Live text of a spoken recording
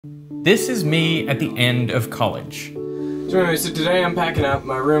This is me at the end of college. So anyway, today I'm packing up.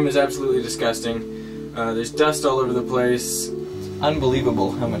 My room is absolutely disgusting. There's dust all over the place. It's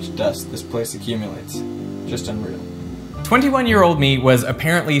unbelievable how much dust this place accumulates. Just unreal. 21-year-old me was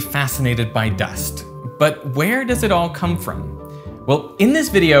apparently fascinated by dust. But where does it all come from? Well, in this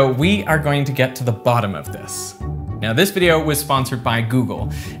video, we are going to get to the bottom of this. Now, this video was sponsored by Google,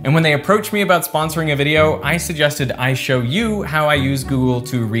 and when they approached me about sponsoring a video, I suggested I show you how I use Google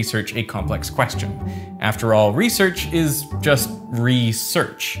to research a complex question. After all, research is just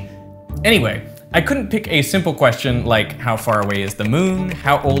research. Anyway, I couldn't pick a simple question like how far away is the moon,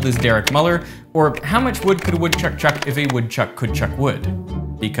 how old is Derek Muller, or how much wood could a woodchuck chuck if a woodchuck could chuck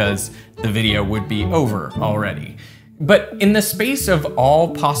wood, because the video would be over already. But in the space of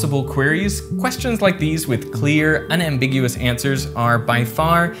all possible queries, questions like these with clear, unambiguous answers are by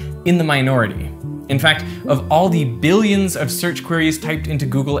far in the minority. In fact, of all the billions of search queries typed into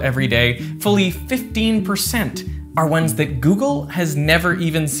Google every day, fully 15% are ones that Google has never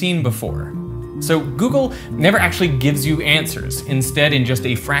even seen before. So Google never actually gives you answers. Instead, in just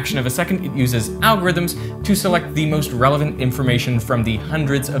a fraction of a second, it uses algorithms to select the most relevant information from the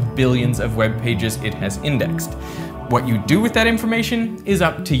hundreds of billions of web pages it has indexed. What you do with that information is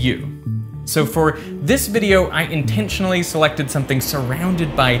up to you. So for this video, I intentionally selected something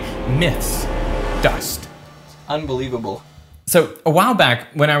surrounded by myths: dust. Unbelievable. So a while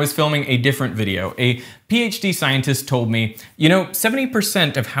back, when I was filming a different video, a PhD scientist told me,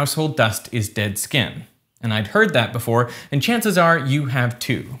 70% of household dust is dead skin. And I'd heard that before, and chances are you have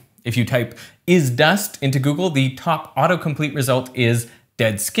too. If you type "is dust" into Google, the top autocomplete result is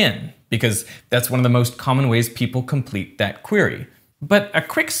dead skin, because that's one of the most common ways people complete that query. But a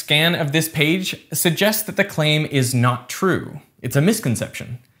quick scan of this page suggests that the claim is not true. It's a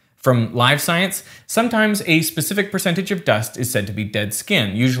misconception. From live science, sometimes a specific percentage of dust is said to be dead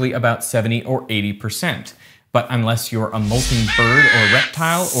skin, usually about 70 or 80%. But unless you're a molting bird or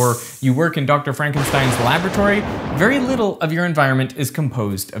reptile, or you work in Dr. Frankenstein's laboratory, very little of your environment is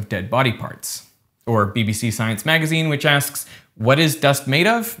composed of dead body parts. Or BBC Science Magazine, which asks, "What is dust made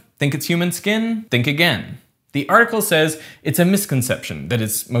of? Think it's human skin? Think again." The article says it's a misconception, that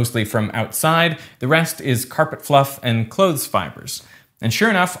it's mostly from outside, the rest is carpet fluff and clothes fibers. And sure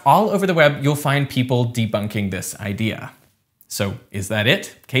enough, all over the web, you'll find people debunking this idea. So is that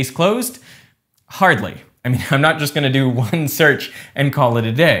it? Case closed? Hardly. I mean, I'm not just going to do one search and call it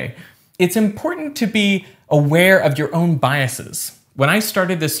a day. It's important to be aware of your own biases. When I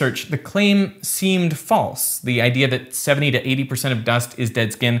started this search, the claim seemed false. The idea that 70 to 80% of dust is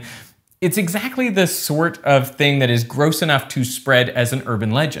dead skin, it's exactly the sort of thing that is gross enough to spread as an urban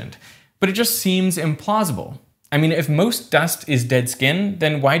legend. But it just seems implausible. I mean, if most dust is dead skin,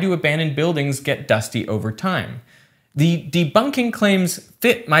 then why do abandoned buildings get dusty over time? The debunking claims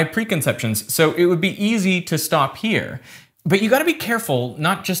fit my preconceptions, so it would be easy to stop here. But you gotta be careful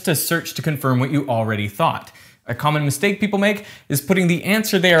not just to search to confirm what you already thought. A common mistake people make is putting the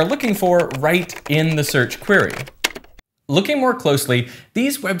answer they are looking for right in the search query. Looking more closely,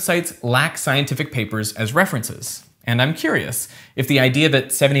 these websites lack scientific papers as references. And I'm curious, if the idea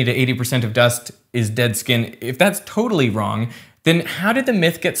that 70 to 80% of dust is dead skin, if that's totally wrong, then how did the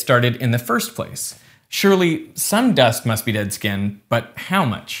myth get started in the first place? Surely some dust must be dead skin, but how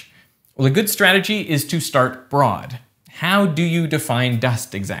much? Well, a good strategy is to start broad. How do you define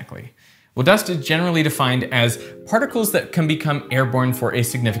dust exactly? Well, dust is generally defined as particles that can become airborne for a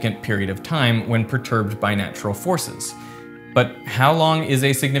significant period of time when perturbed by natural forces. But how long is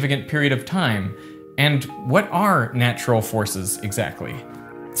a significant period of time? And what are natural forces exactly?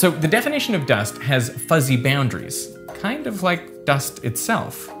 So the definition of dust has fuzzy boundaries, kind of like dust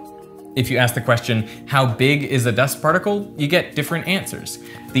itself. If you ask the question, how big is a dust particle, you get different answers.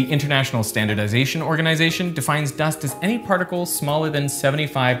 The International Standardization Organization defines dust as any particle smaller than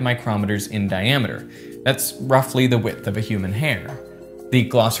 75 micrometers in diameter. That's roughly the width of a human hair. The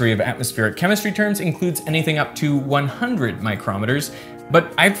Glossary of Atmospheric Chemistry terms includes anything up to 100 micrometers,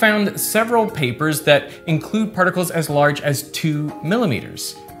 but I've found several papers that include particles as large as 2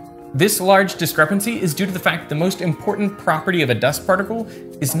 millimeters. This large discrepancy is due to the fact the most important property of a dust particle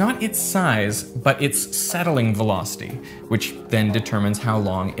is not its size, but its settling velocity, which then determines how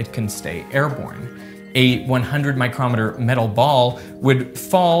long it can stay airborne. A 100 micrometer metal ball would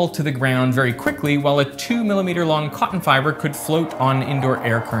fall to the ground very quickly, while a 2 millimeter long cotton fiber could float on indoor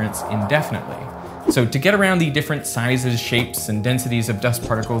air currents indefinitely. So to get around the different sizes, shapes, and densities of dust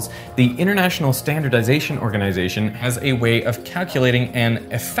particles, the International Standardization Organization has a way of calculating an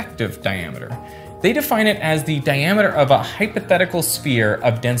effective diameter. They define it as the diameter of a hypothetical sphere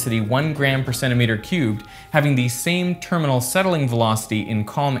of density 1 gram per centimeter cubed, having the same terminal settling velocity in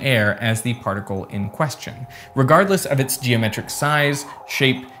calm air as the particle in question, regardless of its geometric size,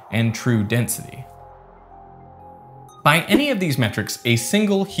 shape, and true density. By any of these metrics, a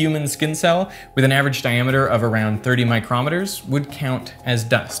single human skin cell with an average diameter of around 30 micrometers would count as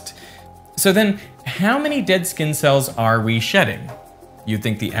dust. So then, how many dead skin cells are we shedding? You'd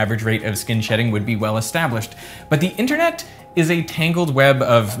think the average rate of skin shedding would be well established, but the internet is a tangled web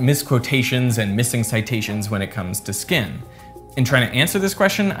of misquotations and missing citations when it comes to skin. In trying to answer this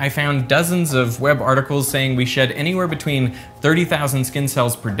question, I found dozens of web articles saying we shed anywhere between 30,000 skin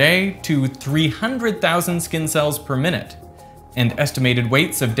cells per day to 300,000 skin cells per minute, and estimated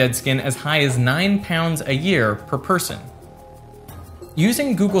weights of dead skin as high as 9 pounds a year per person.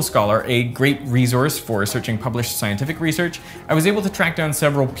 Using Google Scholar, a great resource for searching published scientific research, I was able to track down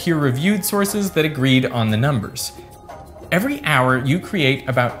several peer-reviewed sources that agreed on the numbers. Every hour, you create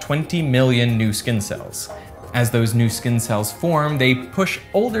about 20 million new skin cells. As those new skin cells form, they push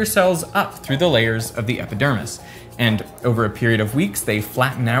older cells up through the layers of the epidermis, and over a period of weeks, they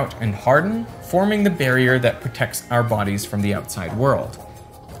flatten out and harden, forming the barrier that protects our bodies from the outside world.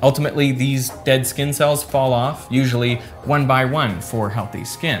 Ultimately, these dead skin cells fall off, usually one by one for healthy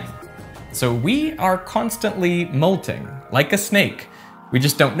skin. So we are constantly molting, like a snake. We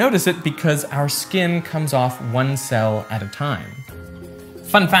just don't notice it because our skin comes off one cell at a time.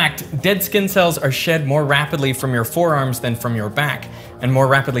 Fun fact, dead skin cells are shed more rapidly from your forearms than from your back, and more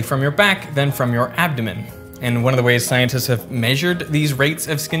rapidly from your back than from your abdomen. And one of the ways scientists have measured these rates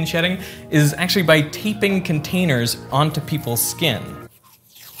of skin shedding is actually by taping containers onto people's skin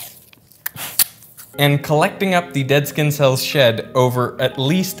and collecting up the dead skin cells shed over at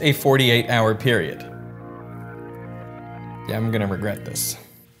least a 48-hour period. Yeah, I'm gonna regret this.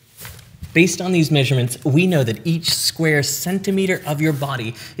 Based on these measurements, we know that each square centimeter of your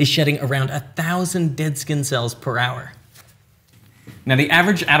body is shedding around 1,000 dead skin cells per hour. Now, the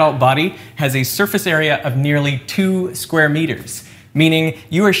average adult body has a surface area of nearly 2 square meters, meaning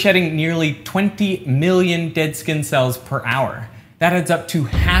you are shedding nearly 20 million dead skin cells per hour. That adds up to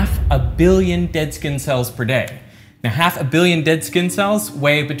 500 million dead skin cells per day. Now, 500 million dead skin cells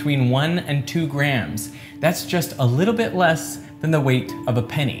weigh between 1 and 2 grams. That's just a little bit less than the weight of a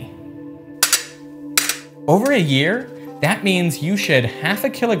penny. Over a year, that means you shed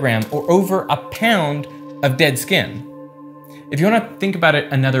 0.5 kilogram or over a pound of dead skin. If you want to think about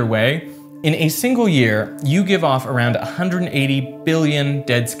it another way, in a single year, you give off around 180 billion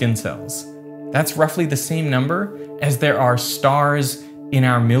dead skin cells. That's roughly the same number as there are stars in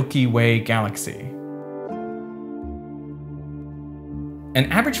our Milky Way galaxy. An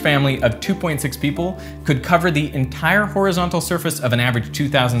average family of 2.6 people could cover the entire horizontal surface of an average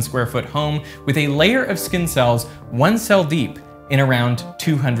 2,000 square foot home with a layer of skin cells 1 cell deep in around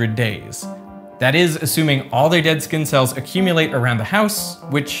 200 days. That is assuming all their dead skin cells accumulate around the house,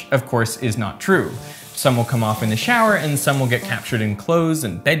 which of course is not true. Some will come off in the shower, and some will get captured in clothes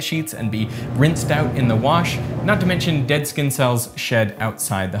and bed sheets and be rinsed out in the wash, not to mention dead skin cells shed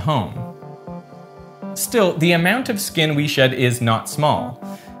outside the home. Still, the amount of skin we shed is not small.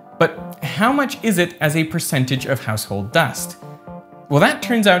 But how much is it as a percentage of household dust? Well, that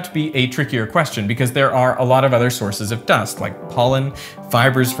turns out to be a trickier question because there are a lot of other sources of dust, like pollen,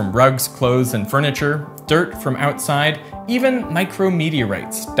 fibers from rugs, clothes, and furniture, dirt from outside, even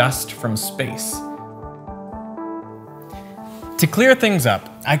micrometeorites, dust from space. To clear things up,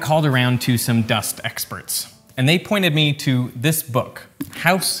 I called around to some dust experts, and they pointed me to this book,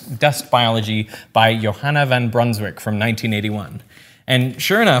 House Dust Biology by Johanna van Brunswick from 1981. And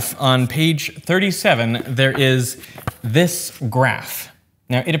sure enough, on page 37, there is this graph.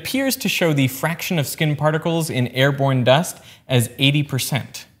 Now, it appears to show the fraction of skin particles in airborne dust as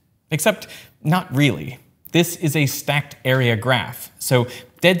 80%, except not really. This is a stacked area graph, so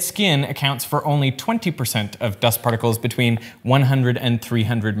dead skin accounts for only 20% of dust particles between 100 and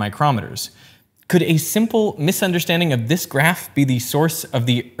 300 micrometers. Could a simple misunderstanding of this graph be the source of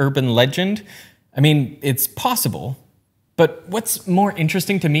the urban legend? I mean, it's possible. But what's more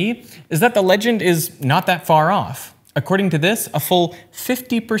interesting to me is that the legend is not that far off. According to this, a full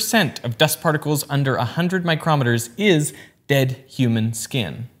 50% of dust particles under 100 micrometers is dead human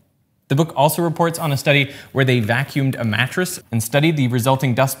skin. The book also reports on a study where they vacuumed a mattress and studied the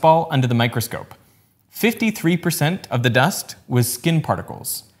resulting dust ball under the microscope. 53% of the dust was skin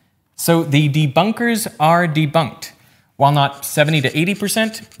particles. So the debunkers are debunked. While not 70 to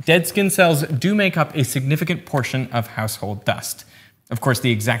 80%, dead skin cells do make up a significant portion of household dust. Of course,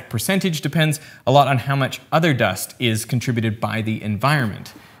 the exact percentage depends a lot on how much other dust is contributed by the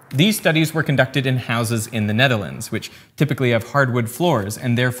environment. These studies were conducted in houses in the Netherlands, which typically have hardwood floors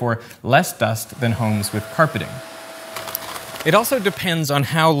and therefore less dust than homes with carpeting. It also depends on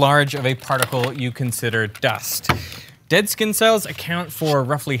how large of a particle you consider dust. Dead skin cells account for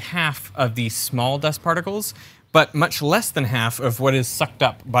roughly half of the small dust particles, but much less than half of what is sucked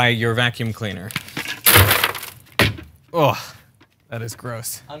up by your vacuum cleaner. Ugh, that is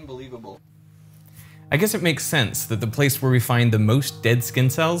gross. Unbelievable. I guess it makes sense that the place where we find the most dead skin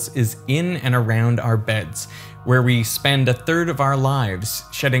cells is in and around our beds, where we spend a third of our lives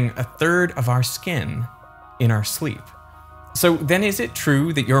shedding a third of our skin in our sleep. So then is it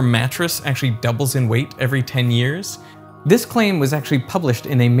true that your mattress actually doubles in weight every 10 years? This claim was actually published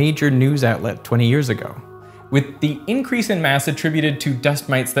in a major news outlet 20 years ago, with the increase in mass attributed to dust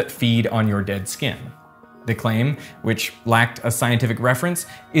mites that feed on your dead skin. The claim, which lacked a scientific reference,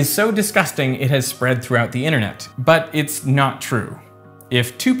 is so disgusting it has spread throughout the internet. But it's not true.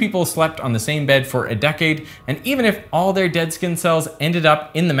 If two people slept on the same bed for a decade, and even if all their dead skin cells ended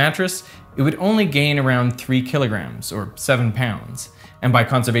up in the mattress, it would only gain around 3 kilograms, or 7 pounds. And by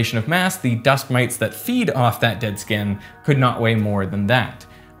conservation of mass, the dust mites that feed off that dead skin could not weigh more than that.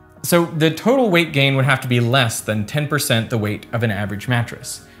 So the total weight gain would have to be less than 10% the weight of an average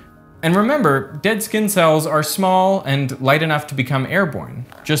mattress. And remember, dead skin cells are small and light enough to become airborne.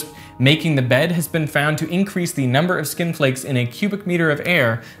 Just making the bed has been found to increase the number of skin flakes in a cubic meter of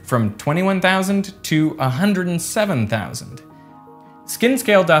air from 21,000 to 107,000. Skin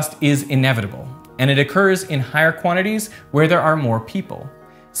scale dust is inevitable, and it occurs in higher quantities where there are more people.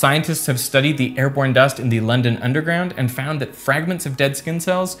 Scientists have studied the airborne dust in the London Underground and found that fragments of dead skin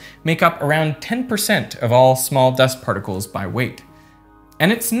cells make up around 10% of all small dust particles by weight.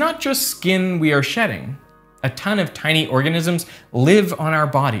 And it's not just skin we are shedding. A ton of tiny organisms live on our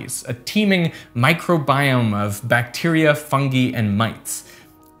bodies, a teeming microbiome of bacteria, fungi, and mites.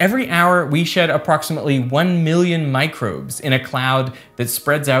 Every hour, we shed approximately 1 million microbes in a cloud that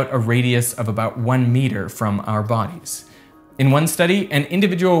spreads out a radius of about 1 meter from our bodies. In one study, an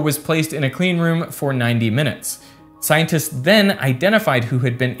individual was placed in a clean room for 90 minutes. Scientists then identified who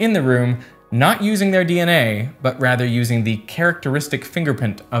had been in the room, not using their DNA, but rather using the characteristic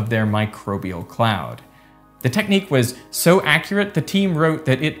fingerprint of their microbial cloud. The technique was so accurate, the team wrote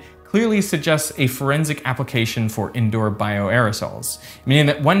that it clearly suggests a forensic application for indoor bioaerosols, meaning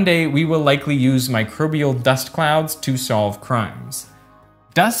that one day we will likely use microbial dust clouds to solve crimes.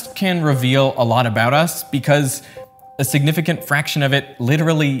 Dust can reveal a lot about us because a significant fraction of it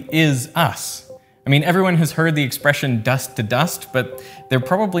literally is us. I mean, everyone has heard the expression dust to dust, but they're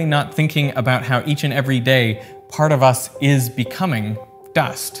probably not thinking about how each and every day part of us is becoming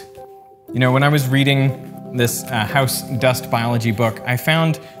dust. You know, when I was reading this house dust biology book, I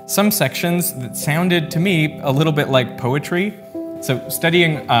found some sections that sounded to me a little bit like poetry. So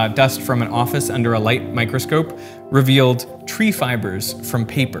studying dust from an office under a light microscope revealed tree fibers from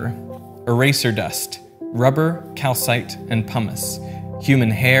paper, eraser dust, rubber, calcite, and pumice,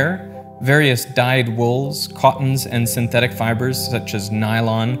 human hair, various dyed wools, cottons, and synthetic fibers such as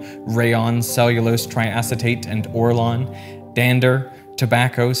nylon, rayon, cellulose triacetate, and orlon, dander,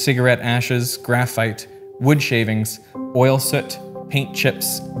 tobacco, cigarette ashes, graphite, wood shavings, oil soot, paint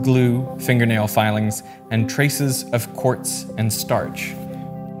chips, glue, fingernail filings, and traces of quartz and starch.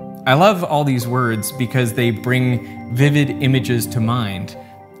 I love all these words because they bring vivid images to mind.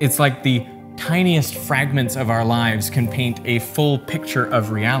 It's like the tiniest fragments of our lives can paint a full picture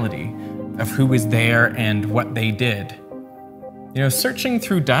of reality, of who was there and what they did. You know, searching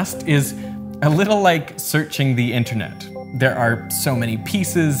through dust is a little like searching the internet. There are so many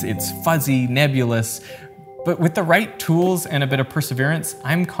pieces, it's fuzzy, nebulous, but with the right tools and a bit of perseverance,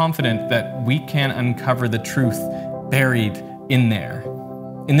 I'm confident that we can uncover the truth buried in there.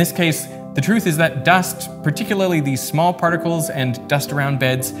 In this case, the truth is that dust, particularly these small particles and dust around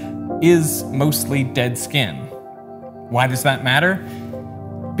beds, is mostly dead skin. Why does that matter?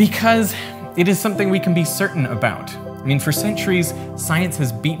 Because it is something we can be certain about. I mean, for centuries, science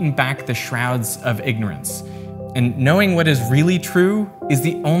has beaten back the shrouds of ignorance. And knowing what is really true is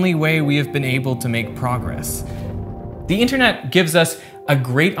the only way we have been able to make progress. The internet gives us a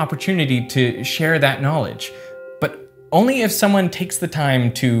great opportunity to share that knowledge, but only if someone takes the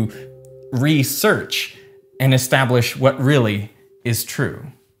time to research and establish what really is true.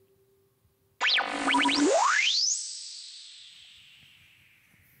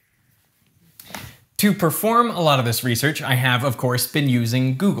 To perform a lot of this research, I have, of course, been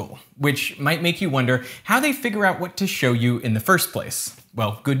using Google, which might make you wonder how they figure out what to show you in the first place.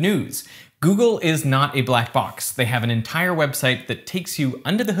 Well, good news. Google is not a black box. They have an entire website that takes you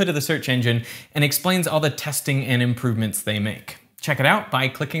under the hood of the search engine and explains all the testing and improvements they make. Check it out by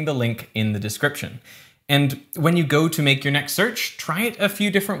clicking the link in the description. And when you go to make your next search, try it a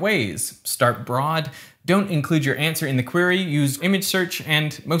few different ways. Start broad, don't include your answer in the query, use image search,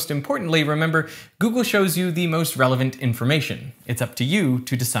 and most importantly, remember, Google shows you the most relevant information. It's up to you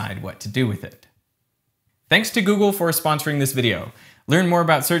to decide what to do with it. Thanks to Google for sponsoring this video. Learn more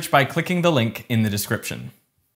about search by clicking the link in the description.